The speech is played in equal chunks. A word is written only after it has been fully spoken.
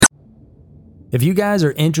If you guys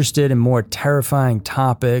are interested in more terrifying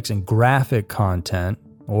topics and graphic content,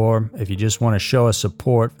 or if you just want to show us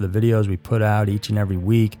support for the videos we put out each and every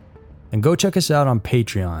week, then go check us out on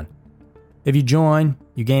Patreon. If you join,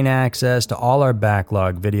 you gain access to all our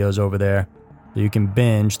backlog videos over there, so you can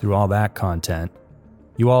binge through all that content.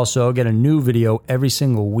 You also get a new video every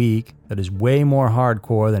single week that is way more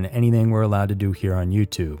hardcore than anything we're allowed to do here on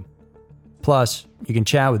YouTube. Plus, you can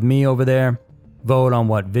chat with me over there, vote on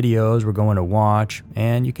what videos we're going to watch,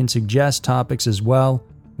 and you can suggest topics as well,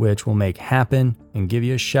 which we'll make happen and give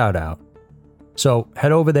you a shout out. So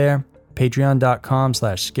head over there,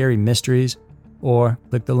 patreon.com/scarymysteries, or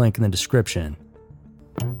click the link in the description.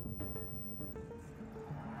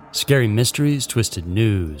 Scary Mysteries Twisted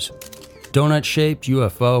News. Donut-shaped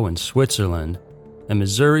UFO in Switzerland. A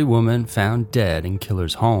Missouri woman found dead in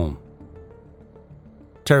killer's home.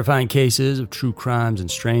 Terrifying cases of true crimes and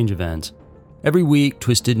strange events. Every week,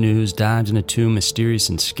 Twisted News dives into two mysterious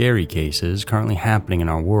and scary cases currently happening in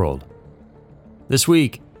our world. This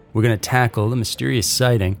week, we're going to tackle the mysterious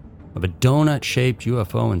sighting of a donut-shaped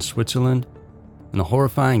UFO in Switzerland and the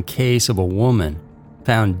horrifying case of a woman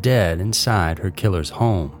found dead inside her killer's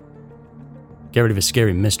home. Get ready for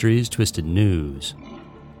Scary Mysteries Twisted News.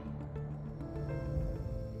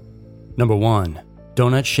 Number 1.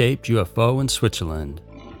 Donut-shaped UFO in Switzerland.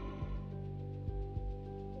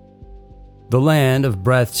 The land of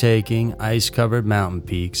breathtaking, ice-covered mountain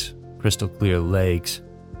peaks, crystal-clear lakes,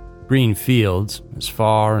 green fields as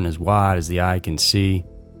far and as wide as the eye can see,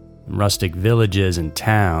 and rustic villages and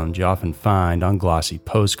towns you often find on glossy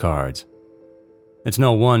postcards. It's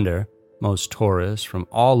no wonder most tourists from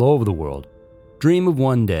all over the world dream of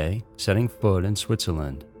one day setting foot in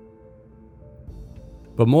Switzerland.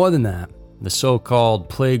 But more than that, the so-called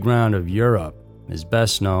playground of Europe is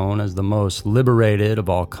best known as the most liberated of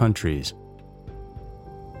all countries.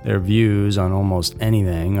 Their views on almost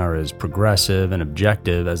anything are as progressive and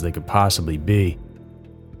objective as they could possibly be.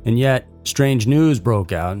 And yet, strange news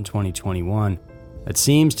broke out in 2021 that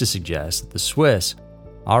seems to suggest that the Swiss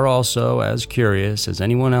are also as curious as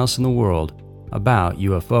anyone else in the world about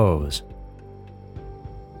UFOs.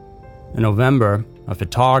 In November, a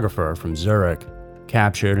photographer from Zurich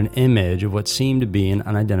captured an image of what seemed to be an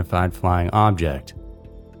unidentified flying object.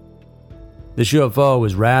 This UFO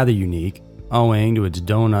was rather unique, owing to its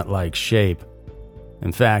donut-like shape.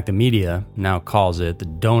 In fact, the media now calls it the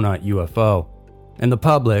donut UFO, and the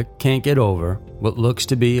public can't get over what looks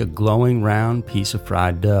to be a glowing round piece of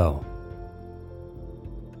fried dough.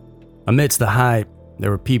 Amidst the hype,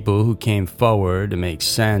 there were people who came forward to make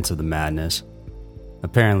sense of the madness.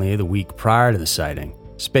 Apparently, the week prior to the sighting,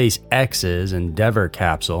 SpaceX's Endeavour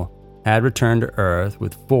capsule had returned to Earth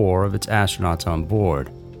with 4 of its astronauts on board.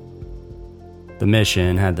 The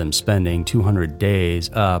mission had them spending 200 days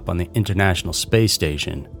up on the International Space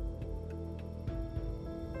Station.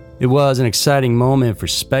 It was an exciting moment for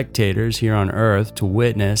spectators here on Earth to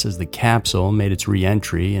witness as the capsule made its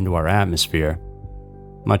re-entry into our atmosphere.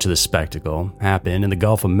 Much of the spectacle happened in the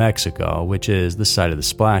Gulf of Mexico, which is the site of the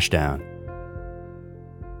splashdown.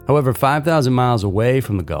 However, 5,000 miles away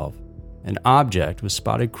from the Gulf, an object was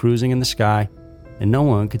spotted cruising in the sky, and no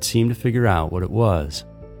one could seem to figure out what it was.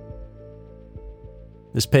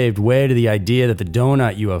 This paved way to the idea that the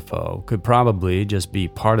donut UFO could probably just be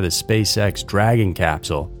part of the SpaceX Dragon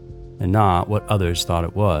capsule and not what others thought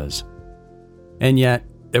it was. And yet,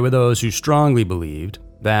 there were those who strongly believed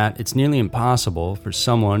that it's nearly impossible for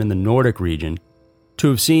someone in the Nordic region to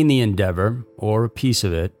have seen the Endeavour or a piece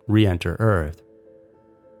of it re-enter Earth.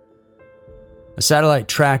 A satellite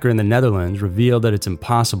tracker in the Netherlands revealed that it's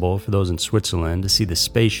impossible for those in Switzerland to see the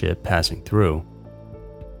spaceship passing through.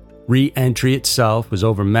 Re-entry itself was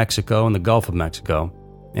over Mexico and the Gulf of Mexico,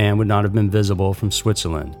 and would not have been visible from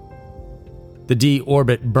Switzerland. The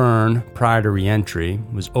D-orbit burn prior to re-entry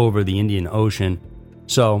was over the Indian Ocean,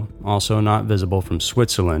 so also not visible from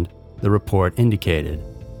Switzerland, the report indicated.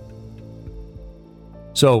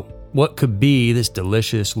 So, what could be this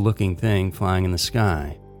delicious-looking thing flying in the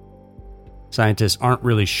sky? Scientists aren't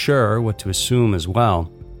really sure what to assume as well.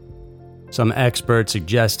 Some experts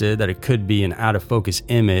suggested that it could be an out-of-focus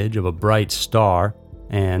image of a bright star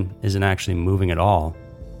and isn't actually moving at all.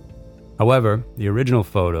 However, the original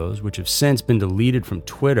photos, which have since been deleted from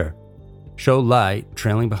Twitter, show light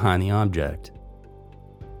trailing behind the object.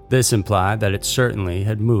 This implied that it certainly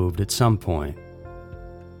had moved at some point.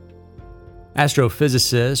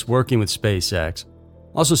 Astrophysicists working with SpaceX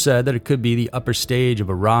also said that it could be the upper stage of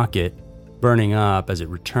a rocket burning up as it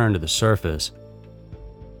returned to the surface.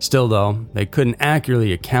 Still though, they couldn't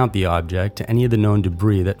accurately account the object to any of the known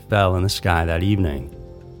debris that fell in the sky that evening.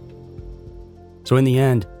 So in the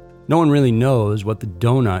end, No one really knows what the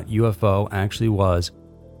donut UFO actually was,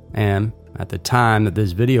 and at the time that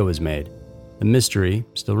this video was made, the mystery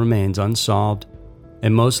still remains unsolved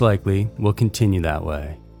and most likely will continue that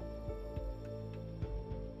way.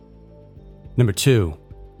 Number 2.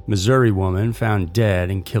 Missouri woman found dead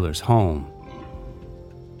in killer's home.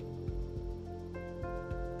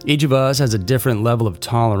 Each of us has a different level of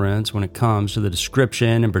tolerance when it comes to the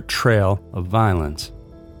description and portrayal of violence.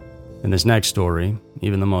 In this next story,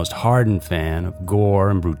 even the most hardened fan of gore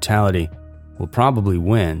and brutality will probably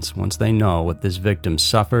wince once they know what this victim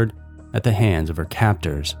suffered at the hands of her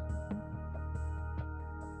captors.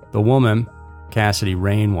 The woman, Cassidy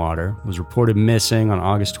Rainwater, was reported missing on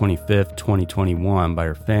August 25, 2021 by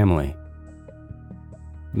her family.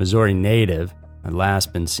 The Missouri native had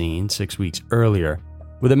last been seen 6 weeks earlier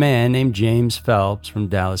with a man named James Phelps from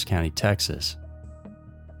Dallas County, Texas.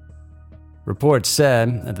 Reports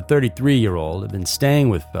said that the 33-year-old had been staying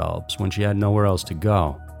with Phelps when she had nowhere else to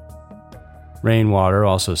go. Rainwater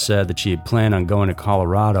also said that she had planned on going to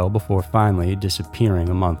Colorado before finally disappearing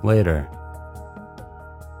a month later.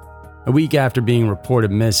 A week after being reported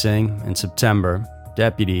missing, in September,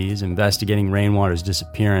 deputies investigating Rainwater's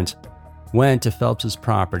disappearance went to Phelps's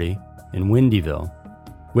property in Windyville,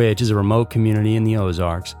 which is a remote community in the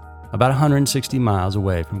Ozarks, about 160 miles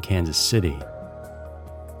away from Kansas City.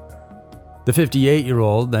 The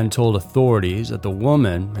 58-year-old then told authorities that the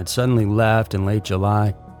woman had suddenly left in late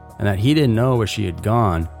July and that he didn't know where she had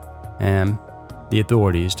gone, and the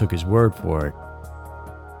authorities took his word for it.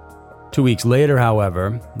 2 weeks later,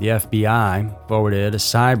 however, the FBI forwarded a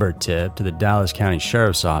cyber tip to the Dallas County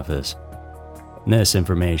Sheriff's Office. This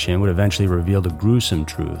information would eventually reveal the gruesome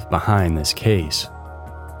truth behind this case.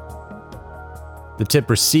 The tip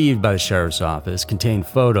received by the Sheriff's Office contained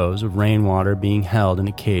photos of Rainwater being held in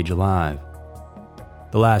a cage alive.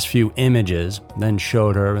 The last few images then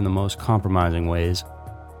showed her in the most compromising ways.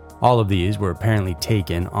 All of these were apparently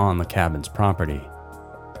taken on the cabin's property.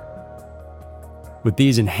 With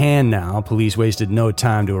these in hand now, police wasted no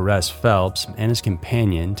time to arrest Phelps and his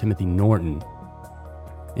companion, Timothy Norton.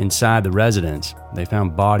 Inside the residence, they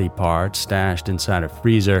found body parts stashed inside a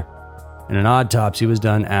freezer, and an autopsy was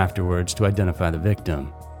done afterwards to identify the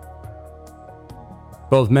victim.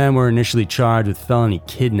 Both men were initially charged with felony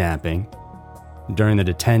kidnapping. During the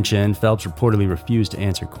detention, Phelps reportedly refused to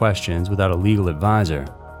answer questions without a legal advisor.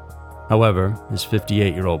 However, his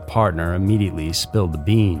 58-year-old partner immediately spilled the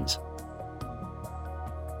beans.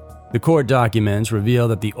 The court documents reveal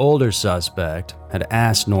that the older suspect had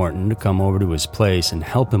asked Norton to come over to his place and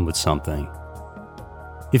help him with something.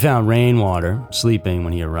 He found Rainwater sleeping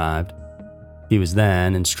when he arrived. He was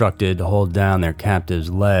then instructed to hold down their captive's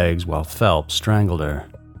legs while Phelps strangled her.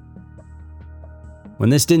 When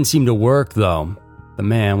this didn't seem to work, though, the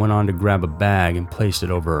man went on to grab a bag and placed it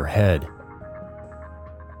over her head.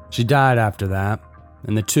 She died after that,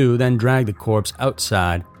 and the two then dragged the corpse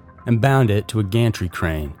outside and bound it to a gantry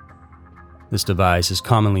crane. This device is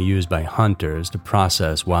commonly used by hunters to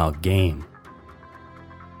process wild game.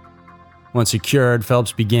 Once secured,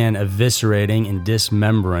 Phelps began eviscerating and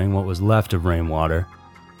dismembering what was left of Rainwater.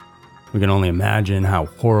 We can only imagine how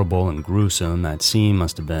horrible and gruesome that scene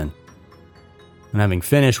must have been. And having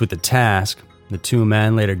finished with the task, the two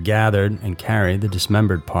men later gathered and carried the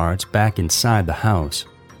dismembered parts back inside the house.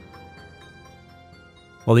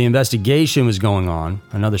 While the investigation was going on,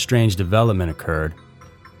 another strange development occurred.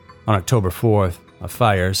 On October 4th, a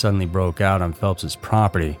fire suddenly broke out on Phelps's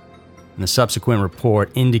property, and the subsequent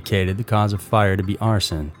report indicated the cause of fire to be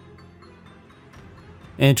arson.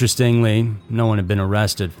 Interestingly, no one had been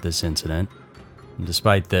arrested for this incident. And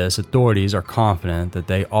despite this, authorities are confident that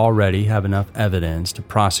they already have enough evidence to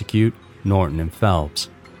prosecute Norton and Phelps.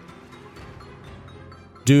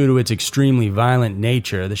 Due to its extremely violent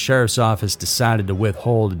nature, the sheriff's office decided to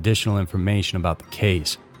withhold additional information about the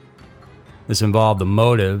case. This involved the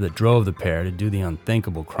motive that drove the pair to do the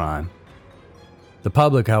unthinkable crime. The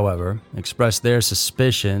public, however, expressed their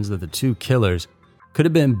suspicions that the two killers could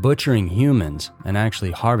have been butchering humans and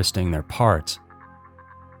actually harvesting their parts.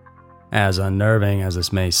 As unnerving as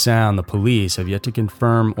this may sound, the police have yet to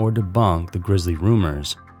confirm or debunk the grisly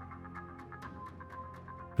rumors.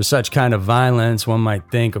 For such kind of violence, one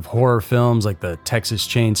might think of horror films like the Texas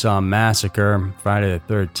Chainsaw Massacre, Friday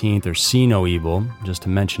the 13th, or See No Evil, just to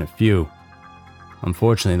mention a few.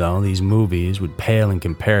 Unfortunately, though, these movies would pale in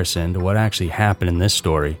comparison to what actually happened in this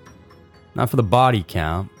story. Not for the body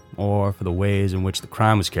count, or for the ways in which the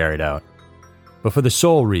crime was carried out, but for the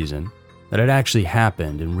sole reason that it actually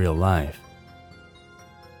happened in real life.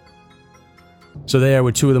 So there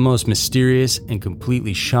were two of the most mysterious and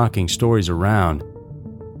completely shocking stories around.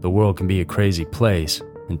 The world can be a crazy place,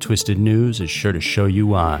 and Twisted News is sure to show you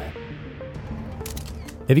why.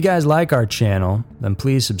 If you guys like our channel, then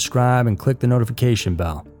please subscribe and click the notification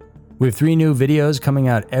bell. We have 3 new videos coming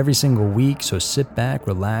out every single week, so sit back,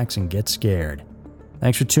 relax, and get scared.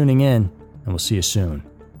 Thanks for tuning in, and we'll see you soon.